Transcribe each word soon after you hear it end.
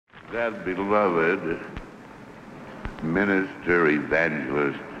That beloved minister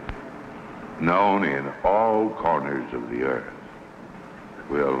evangelist known in all corners of the earth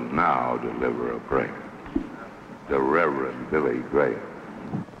will now deliver a prayer. The Reverend Billy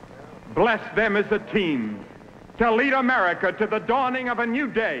Graham. Bless them as a team to lead America to the dawning of a new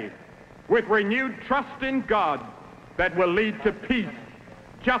day with renewed trust in God that will lead to peace,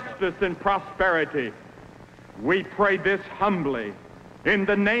 justice, and prosperity. We pray this humbly in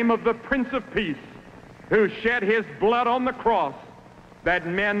the name of the Prince of Peace, who shed his blood on the cross that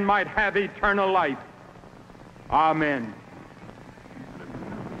men might have eternal life. Amen.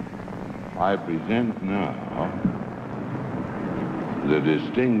 I present now the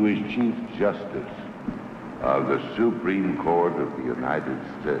distinguished Chief Justice of the Supreme Court of the United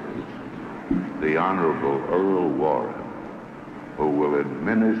States, the Honorable Earl Warren, who will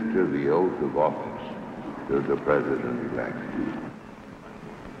administer the oath of office to the President-elect.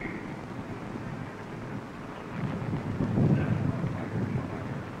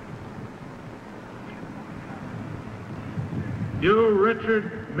 You,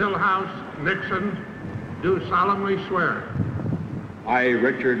 Richard Milhouse Nixon, do solemnly swear. I,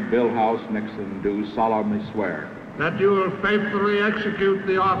 Richard Milhouse Nixon, do solemnly swear that you will faithfully execute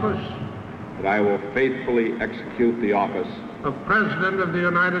the office that I will faithfully execute the office of President of the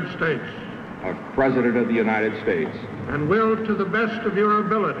United States of President of the United States and will, to the best of your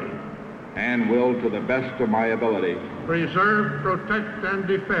ability, and will, to the best of my ability, preserve, protect, and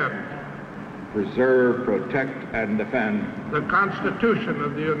defend preserve, protect, and defend the Constitution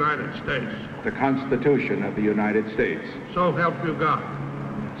of the United States. the Constitution of the United States. So help you God.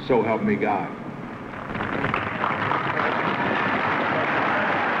 So help me God.